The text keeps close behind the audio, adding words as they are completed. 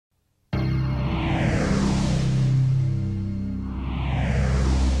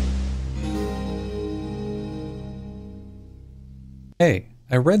Hey,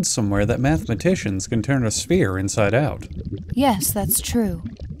 I read somewhere that mathematicians can turn a sphere inside out. Yes, that's true.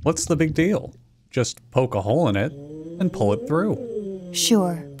 What's the big deal? Just poke a hole in it and pull it through.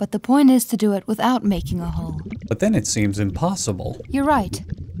 Sure, but the point is to do it without making a hole. But then it seems impossible. You're right.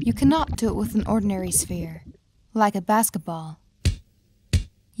 You cannot do it with an ordinary sphere, like a basketball.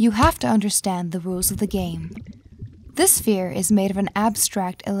 You have to understand the rules of the game. This sphere is made of an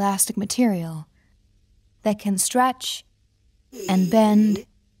abstract elastic material that can stretch and bend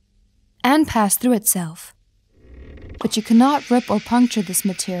and pass through itself. But you cannot rip or puncture this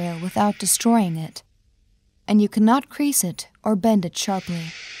material without destroying it, and you cannot crease it or bend it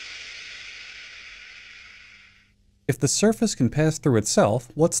sharply. If the surface can pass through itself,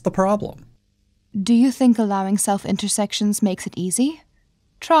 what's the problem? Do you think allowing self-intersections makes it easy?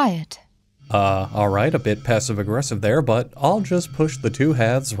 Try it. Alright, a bit passive-aggressive there, but I'll just push the two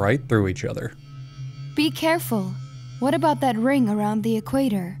halves right through each other. Be careful. What about that ring around the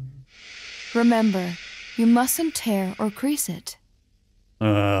equator? Remember, you mustn't tear or crease it.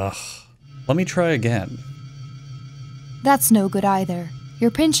 Let me try again. That's no good either. You're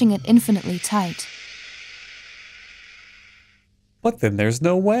pinching it infinitely tight. But then there's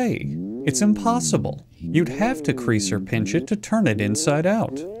no way. It's impossible. You'd have to crease or pinch it to turn it inside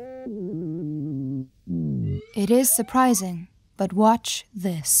out. It is surprising, but watch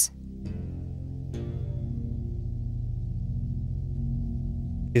this.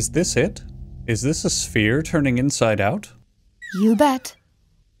 Is this it? Is this a sphere turning inside out? You bet.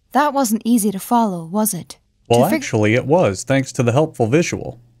 That wasn't easy to follow, was it? Well, actually, it was, thanks to the helpful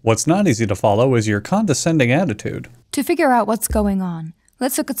visual. What's not easy to follow is your condescending attitude. To figure out what's going on,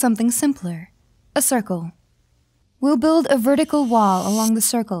 let's look at something simpler. A circle. We'll build a vertical wall along the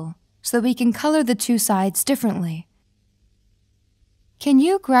circle so that we can color the two sides differently. Can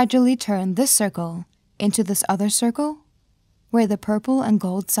you gradually turn this circle into this other circle, where the purple and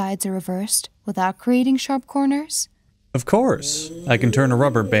gold sides are reversed without creating sharp corners? Of course. I can turn a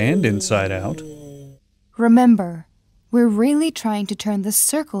rubber band inside out. Remember, we're really trying to turn this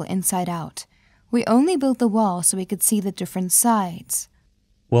circle inside out. We only built the wall so we could see the different sides.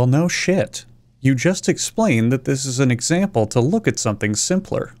 Well, no shit. You just explained that this is an example to look at something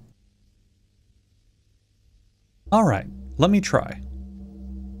simpler. Alright, let me try.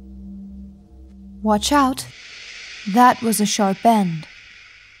 Watch out. That was a sharp bend.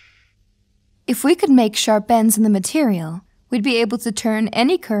 If we could make sharp bends in the material, we'd be able to turn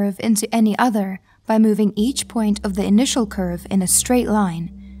any curve into any other by moving each point of the initial curve in a straight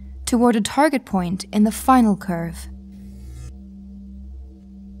line toward a target point in the final curve.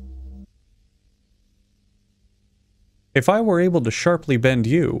 If I were able to sharply bend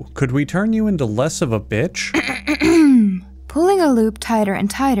you, could we turn you into less of a bitch? Pulling a loop tighter and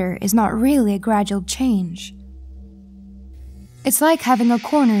tighter is not really a gradual change. It's like having a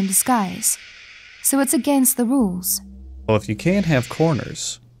corner in disguise, so it's against the rules. Well, if you can't have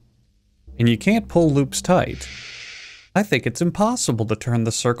corners, and you can't pull loops tight, I think it's impossible to turn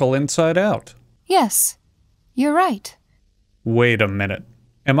the circle inside out. Yes, you're right. Wait a minute.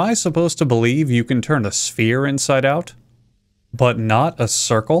 Am I supposed to believe you can turn a sphere inside out, but not a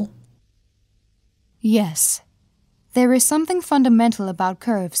circle? Yes. There is something fundamental about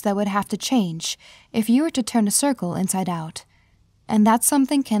curves that would have to change if you were to turn a circle inside out, and that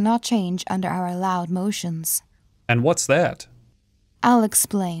something cannot change under our allowed motions. And what's that? I'll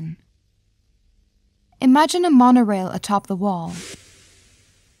explain. Imagine a monorail atop the wall.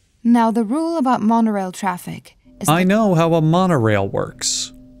 Now, the rule about monorail traffic is I know how a monorail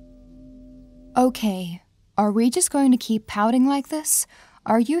works. Okay, are we just going to keep pouting like this?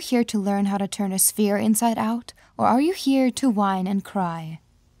 Are you here to learn how to turn a sphere inside out, or are you here to whine and cry?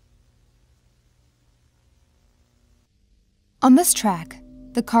 On this track,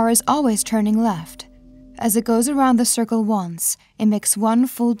 the car is always turning left. As it goes around the circle once, it makes one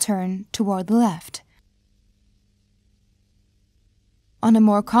full turn toward the left. On a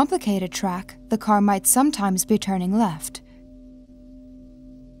more complicated track, the car might sometimes be turning left,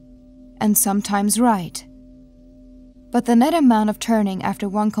 and sometimes right. But the net amount of turning after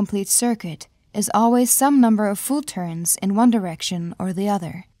one complete circuit is always some number of full turns in one direction or the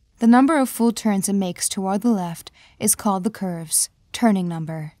other. The number of full turns it makes toward the left is called the curve's turning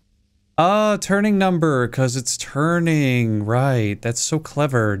number. Turning number, 'cause it's turning. Right, that's so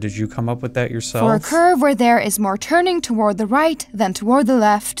clever. Did you come up with that yourself? For a curve where there is more turning toward the right than toward the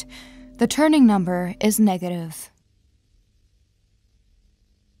left, the turning number is negative.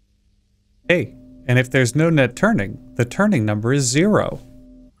 Hey, and if there's no net turning, the turning number is 0.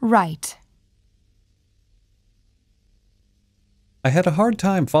 Right. I had a hard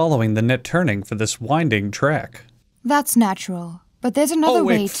time following the net turning for this winding track. That's natural. But there's another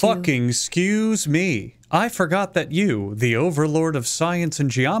way to... fucking excuse me. I forgot that you, the overlord of science and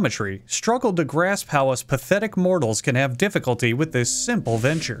geometry, struggled to grasp how us pathetic mortals can have difficulty with this simple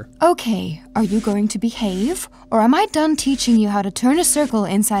venture. Okay, are you going to behave? Or am I done teaching you how to turn a circle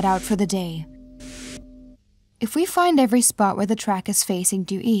inside out for the day? If we find every spot where the track is facing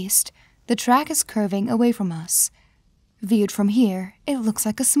due east, the track is curving away from us. Viewed from here, it looks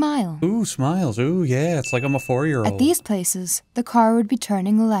like a smile. Ooh, smiles. Ooh, yeah, it's like I'm a 4-year-old. At these places, the car would be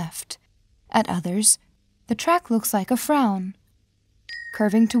turning left. At others, the track looks like a frown,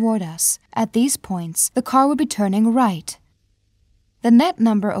 curving toward us. At these points, the car would be turning right. The net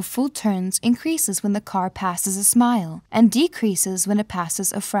number of full turns increases when the car passes a smile and decreases when it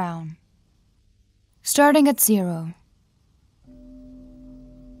passes a frown. Starting at 0.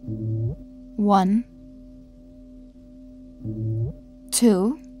 1,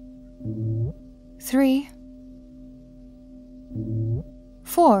 2, 3,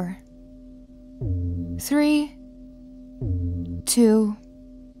 4, 3, 2,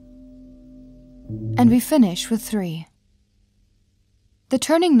 and we finish with 3. The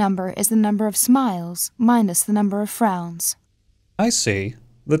turning number is the number of smiles minus the number of frowns. I see.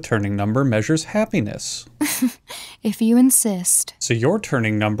 The turning number measures happiness. If you insist. So your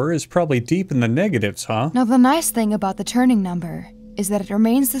turning number is probably deep in the negatives, huh? Now the nice thing about the turning number is that it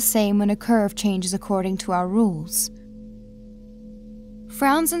remains the same when a curve changes according to our rules.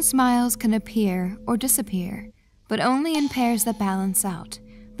 Frowns and smiles can appear or disappear, but only in pairs that balance out.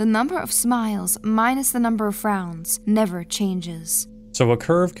 The number of smiles minus the number of frowns never changes. So a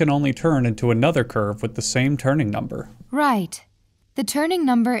curve can only turn into another curve with the same turning number. Right. The turning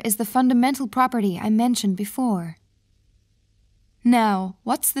number is the fundamental property I mentioned before. Now,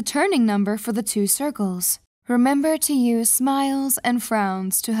 what's the turning number for the 2 circles? Remember to use smiles and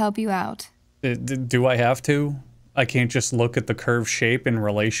frowns to help you out. Do I have to? I can't just look at the curve shape in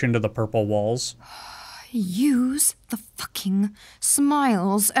relation to the purple walls? Use the fucking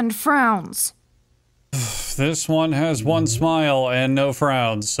smiles and frowns. This one has 1 smile and no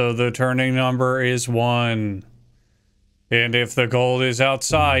frowns, so the turning number is 1. And if the goal is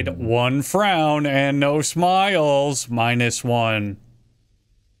outside, 1 frown and no smiles, -1.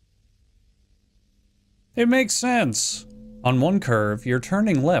 It makes sense. On one curve, you're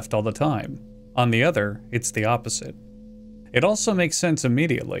turning left all the time. On the other, it's the opposite. It also makes sense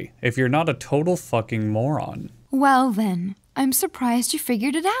immediately, if you're not a total fucking moron. Well then, I'm surprised you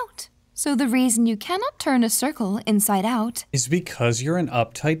figured it out. So the reason you cannot turn a circle inside out is because you're an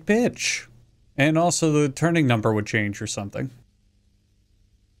uptight bitch. And also the turning number would change or something.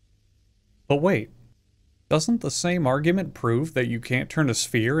 But wait, doesn't the same argument prove that you can't turn a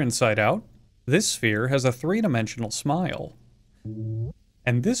sphere inside out? This sphere has a 3-dimensional smile.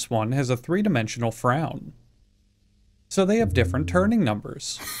 And this one has a 3-dimensional frown. So they have different turning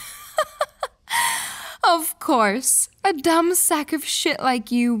numbers. Of course, a dumb sack of shit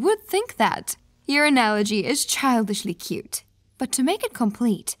like you would think that. Your analogy is childishly cute. But to make it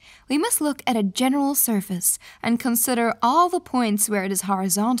complete, we must look at a general surface and consider all the points where it is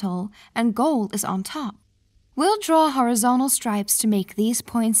horizontal and gold is on top. We'll draw horizontal stripes to make these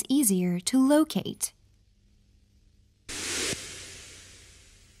points easier to locate.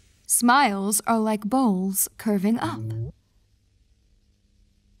 Smiles are like bowls curving up.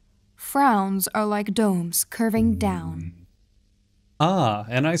 Frowns are like domes curving down. Ah,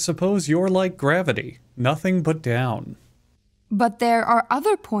 and I suppose you're like gravity, nothing but down. But there are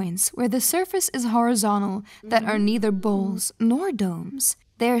other points where the surface is horizontal that are neither bowls nor domes.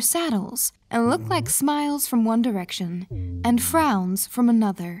 They are saddles and look like smiles from one direction and frowns from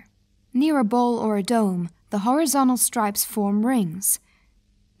another. Near a bowl or a dome, the horizontal stripes form rings.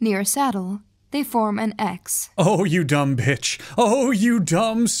 Near a saddle, they form an X. Oh, you dumb bitch. Oh, you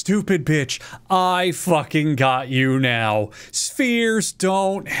dumb, stupid bitch. I fucking got you now. Spheres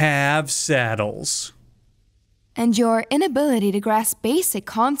don't have saddles. And your inability to grasp basic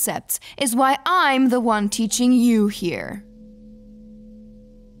concepts is why I'm the one teaching you here.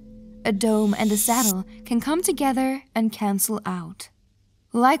 A dome and a saddle can come together and cancel out.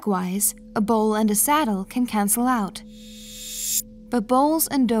 Likewise, a bowl and a saddle can cancel out. But bowls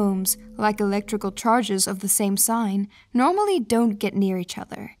and domes, like electrical charges of the same sign, normally don't get near each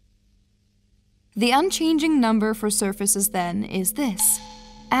other. The unchanging number for surfaces then is this.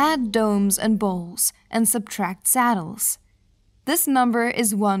 Add domes and bowls and subtract saddles. This number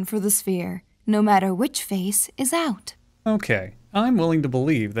is 1 for the sphere, no matter which face is out. Okay, I'm willing to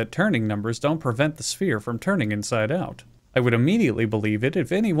believe that turning numbers don't prevent the sphere from turning inside out. I would immediately believe it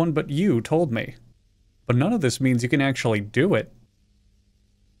if anyone but you told me. But none of this means you can actually do it.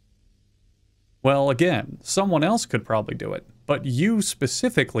 Well, again, someone else could probably do it, but you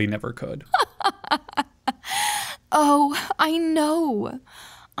specifically never could. Oh, I know.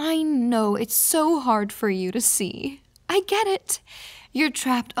 I know it's so hard for you to see. I get it. You're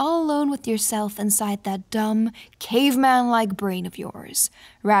trapped all alone with yourself inside that dumb, caveman-like brain of yours,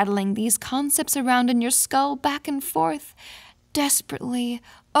 rattling these concepts around in your skull back and forth, desperately,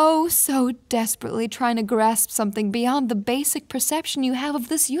 oh so desperately trying to grasp something beyond the basic perception you have of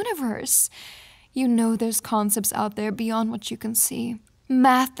this universe. You know there's concepts out there beyond what you can see.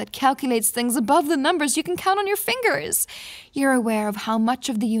 Math that calculates things above the numbers you can count on your fingers. You're aware of how much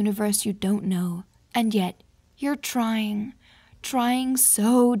of the universe you don't know, and yet you're trying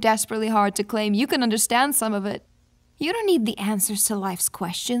so desperately hard to claim you can understand some of it. You don't need the answers to life's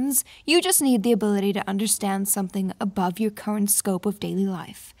questions. You just need the ability to understand something above your current scope of daily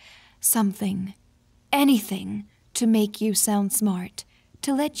life. Something, anything, to make you sound smart.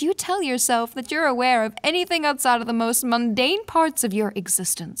 To let you tell yourself that you're aware of anything outside of the most mundane parts of your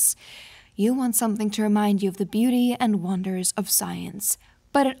existence. You want something to remind you of the beauty and wonders of science.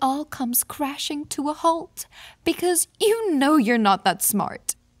 But it all comes crashing to a halt because you know you're not that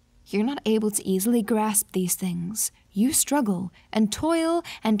smart. You're not able to easily grasp these things. You struggle and toil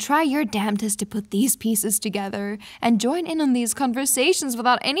and try your damnedest to put these pieces together and join in on these conversations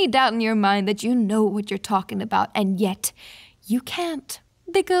without any doubt in your mind that you know what you're talking about, and yet you can't.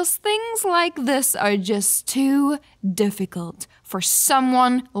 Because things like this are just too difficult for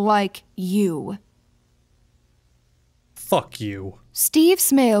someone like you. Fuck you. Steve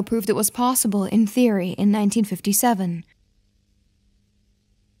Smale proved it was possible in theory in 1957.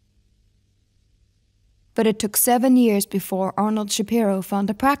 But it took 7 years before Arnold Shapiro found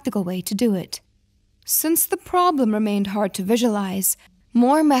a practical way to do it. Since the problem remained hard to visualize,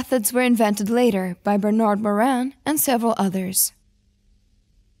 more methods were invented later by Bernard Morin and several others.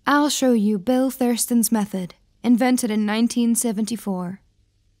 I'll show you Bill Thurston's method, invented in 1974.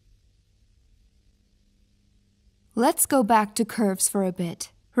 Let's go back to curves for a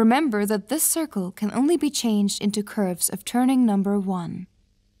bit. Remember that this circle can only be changed into curves of turning number 1.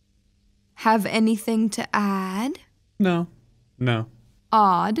 Have anything to add? No.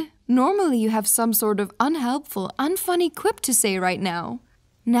 Odd. Normally you have some sort of unhelpful, unfunny quip to say right now.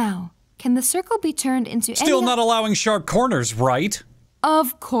 Now, can the circle be turned into Still not allowing sharp corners, right?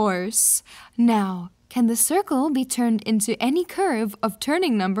 Of course. Now, can the circle be turned into any curve of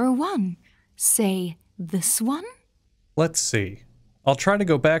turning number 1? Say, this one? Let's see. I'll try to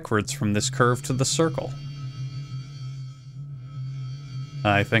go backwards from this curve to the circle.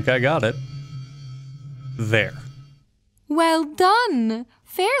 I think I got it. There. Well done!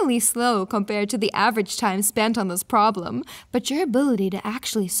 Fairly slow compared to the average time spent on this problem, but your ability to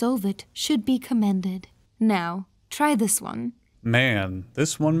actually solve it should be commended. Now, try this one. Man,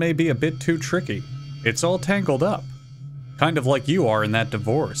 this one may be a bit too tricky. It's all tangled up. Kind of like you are in that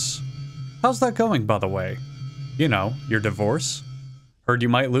divorce. How's that going, by the way? You know, your divorce? Heard you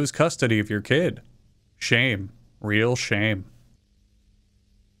might lose custody of your kid. Shame. Real shame.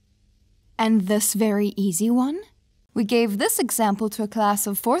 And this very easy one? We gave this example to a class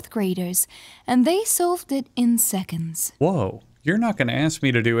of 4th graders, and they solved it in seconds. Whoa, you're not going to ask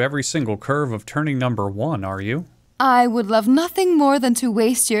me to do every single curve of turning number 1, are you? I would love nothing more than to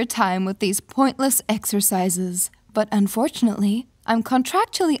waste your time with these pointless exercises, but unfortunately, I'm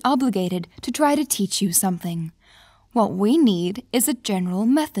contractually obligated to try to teach you something. What we need is a general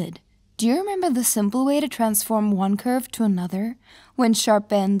method. Do you remember the simple way to transform one curve to another when sharp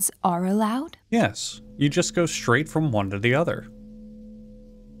bends are allowed? Yes, you just go straight from one to the other.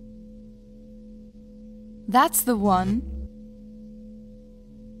 That's the one.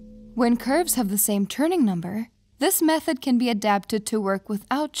 When curves have the same turning number, this method can be adapted to work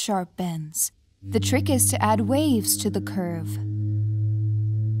without sharp bends. The trick is to add waves to the curve.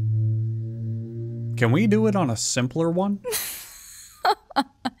 Can we do it on a simpler one?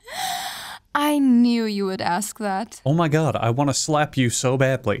 I knew you would ask that. Oh my god, I want to slap you so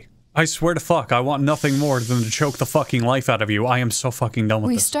badly. I swear to fuck, I want nothing more than to choke the fucking life out of you. I am so fucking done with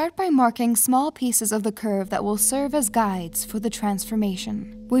We this. start by marking small pieces of the curve that will serve as guides for the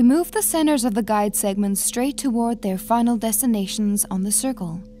transformation. We move the centers of the guide segments straight toward their final destinations on the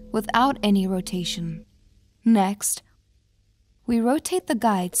circle, without any rotation. Next, we rotate the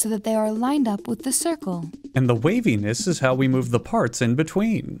guides so that they are lined up with the circle. And the waviness is how we move the parts in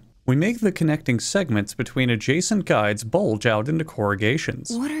between. We make the connecting segments between adjacent guides bulge out into corrugations.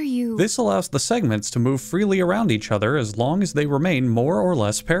 What are you? This allows the segments to move freely around each other as long as they remain more or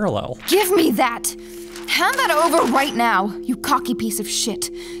less parallel. Give me that! Hand that over right now, you cocky piece of shit.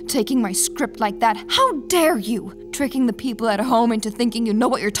 Taking my script like that, how dare you? Tricking the people at home into thinking you know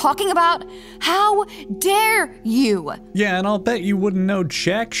what you're talking about? How dare you? Yeah, and I'll bet you wouldn't know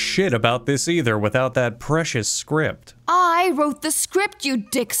jack shit about this either without that precious script. I wrote the script, you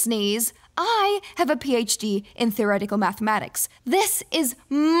dick sneeze. I have a PhD in theoretical mathematics. This is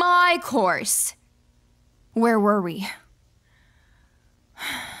my course. Where were we?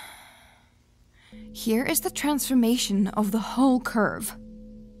 Here is the transformation of the whole curve.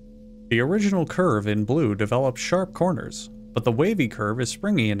 The original curve in blue developed sharp corners, but the wavy curve is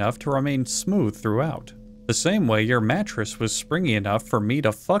springy enough to remain smooth throughout. The same way your mattress was springy enough for me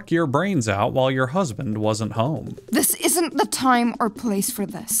to fuck your brains out while your husband wasn't home. This isn't the time or place for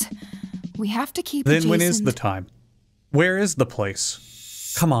this. We have to keep Then when is the time? Where is the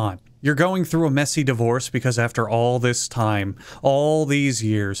place? Come on. You're going through a messy divorce because after all this time, all these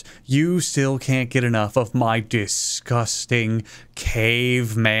years, you still can't get enough of my disgusting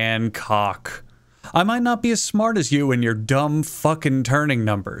caveman cock. I might not be as smart as you in your dumb fucking turning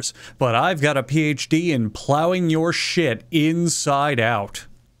numbers, but I've got a PhD in plowing your shit inside out.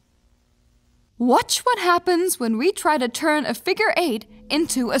 Watch what happens when we try to turn a figure 8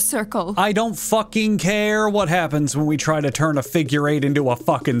 into a circle. I don't fucking care what happens when we try to turn a figure 8 into a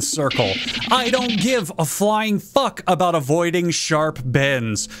fucking circle. I don't give a flying fuck about avoiding sharp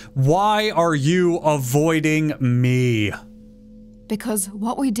bends. Why are you avoiding me? Because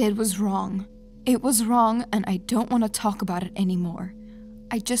what we did was wrong. It was wrong, and I don't want to talk about it anymore.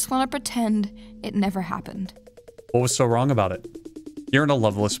 I just want to pretend it never happened. What was so wrong about it? You're in a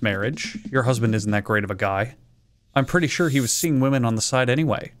loveless marriage. Your husband isn't that great of a guy. I'm pretty sure he was seeing women on the side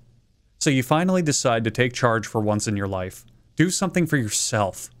anyway. So you finally decide to take charge for once in your life. Do something for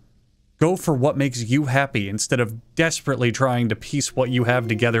yourself. Go for what makes you happy instead of desperately trying to piece what you have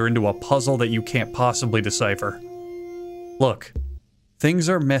together into a puzzle that you can't possibly decipher. Look, things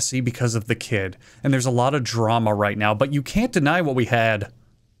are messy because of the kid, and there's a lot of drama right now, but you can't deny what we had.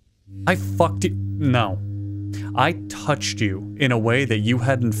 I fucked it. No. I touched you in a way that you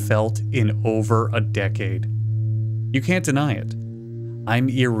hadn't felt in over a decade. You can't deny it. I'm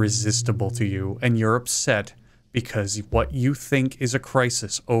irresistible to you, and you're upset because what you think is a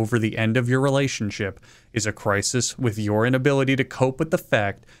crisis over the end of your relationship is a crisis with your inability to cope with the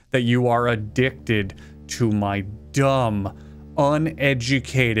fact that you are addicted to my dumb,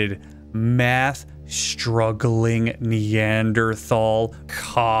 uneducated, math-struggling Neanderthal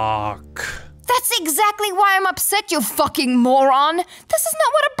cock. That's exactly why I'm upset, you fucking moron! This is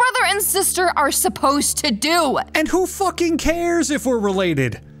not what a brother and sister are supposed to do! And who fucking cares if we're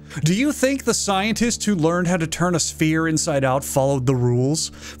related? Do you think the scientists who learned how to turn a sphere inside out followed the rules?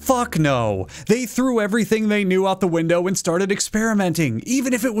 Fuck no. They threw everything they knew out the window and started experimenting,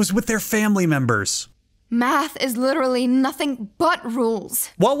 even if it was with their family members. Math is literally nothing but rules.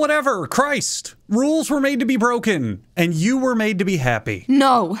 Well, whatever. Christ. Rules were made to be broken, and you were made to be happy.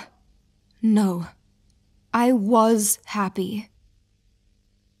 No. No. I was happy.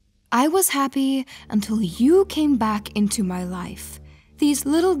 I was happy until you came back into my life. These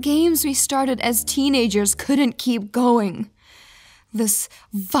little games we started as teenagers couldn't keep going. This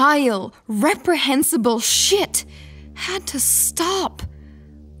vile, reprehensible shit had to stop.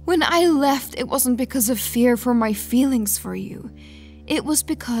 When I left, it wasn't because of fear for my feelings for you. It was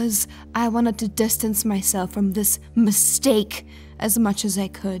because I wanted to distance myself from this mistake as much as I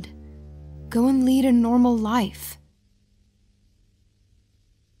could. Go and lead a normal life.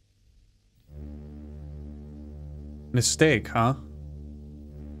 Mistake, huh?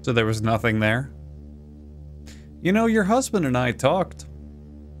 So there was nothing there? You know, your husband and I talked.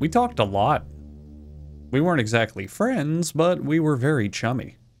 We talked a lot. We weren't exactly friends, but we were very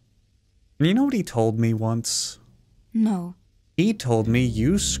chummy. And you know what he told me once? No. He told me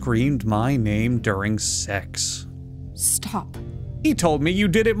you screamed my name during sex. Stop. He told me you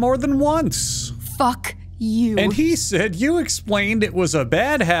did it more than once. Fuck you. And he said you explained it was a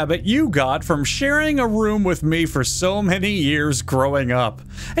bad habit you got from sharing a room with me for so many years growing up.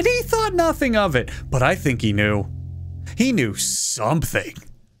 And he thought nothing of it, but I think he knew. He knew something.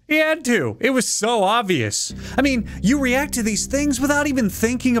 He had to. It was so obvious. I mean, you react to these things without even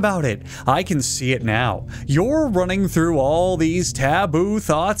thinking about it. I can see it now. You're running through all these taboo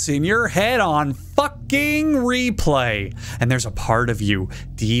thoughts in your head on fucking replay. And there's a part of you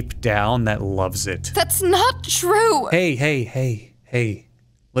deep down that loves it. That's not true. Hey.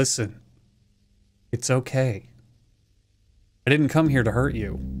 Listen. It's okay. I didn't come here to hurt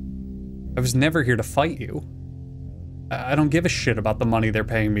you. I was never here to fight you. I don't give a shit about the money they're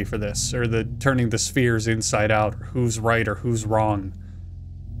paying me for this, or the turning the spheres inside out, or who's right or who's wrong.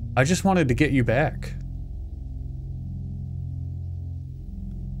 I just wanted to get you back.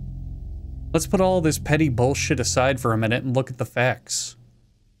 Let's put all this petty bullshit aside for a minute and look at the facts.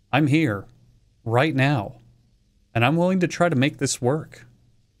 I'm here, right now, and I'm willing to try to make this work.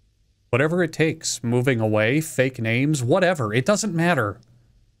 Whatever it takes, moving away, fake names, whatever, it doesn't matter.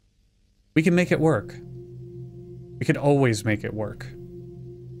 We can make it work. We can always make it work.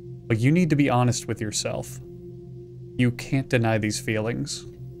 But you need to be honest with yourself. You can't deny these feelings.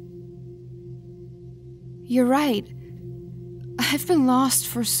 You're right. I've been lost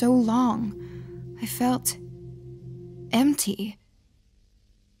for so long. I felt empty.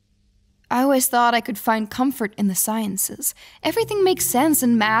 I always thought I could find comfort in the sciences. Everything makes sense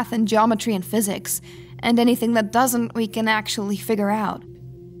in math and geometry and physics, and anything that doesn't, we can actually figure out.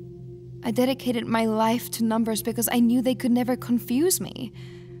 I dedicated my life to numbers because I knew they could never confuse me.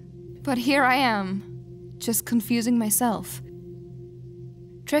 But here I am, just confusing myself.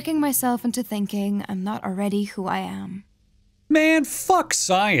 Tricking myself into thinking I'm not already who I am. Man, fuck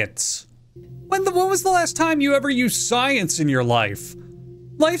science. When was the last time you ever used science in your life?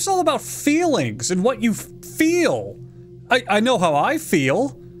 Life's all about feelings and what you feel. I know how I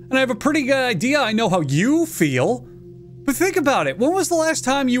feel, and I have a pretty good idea I know how you feel. But think about it, when was the last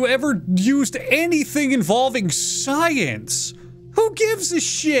time you ever used anything involving science? Who gives a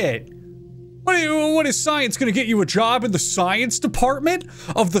shit? What is science gonna get you a job in the science department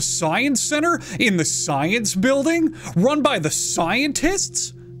of the science center in the science building run by the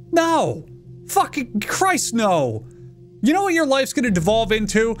scientists? No. Fucking Christ, no. You know what your life's gonna devolve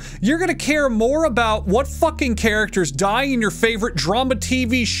into? You're gonna care more about what fucking characters die in your favorite drama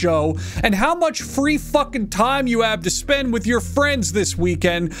TV show and how much free fucking time you have to spend with your friends this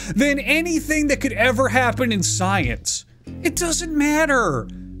weekend than anything that could ever happen in science. It doesn't matter.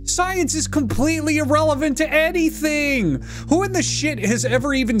 Science is completely irrelevant to anything. Who in the shit has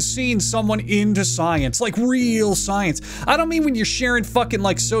ever even seen someone into science? Like real science. I don't mean when you're sharing fucking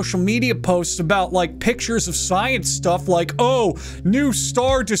like social media posts about like pictures of science stuff like, oh, new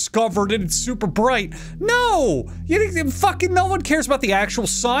star discovered and it's super bright. No! You think fucking no one cares about the actual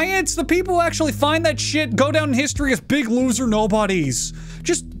science? The people who actually find that shit go down in history as big loser nobodies.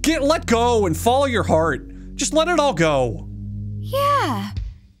 Just let go and follow your heart. Just let it all go.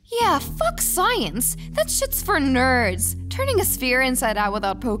 Yeah, fuck science. That shit's for nerds. Turning a sphere inside out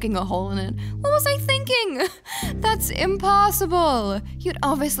without poking a hole in it. What was I thinking? That's impossible. You'd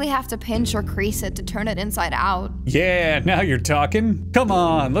obviously have to pinch or crease it to turn it inside out. Yeah, now you're talking. Come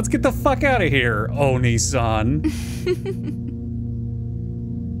on, let's get the fuck out of here, Oni-san.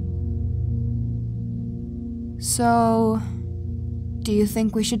 So, do you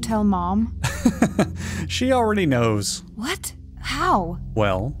think we should tell Mom? She already knows. What? How?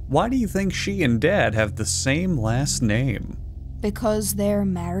 Well, why do you think she and Dad have the same last name? Because they're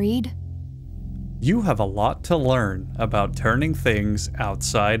married? You have a lot to learn about turning things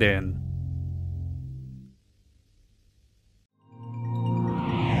outside in.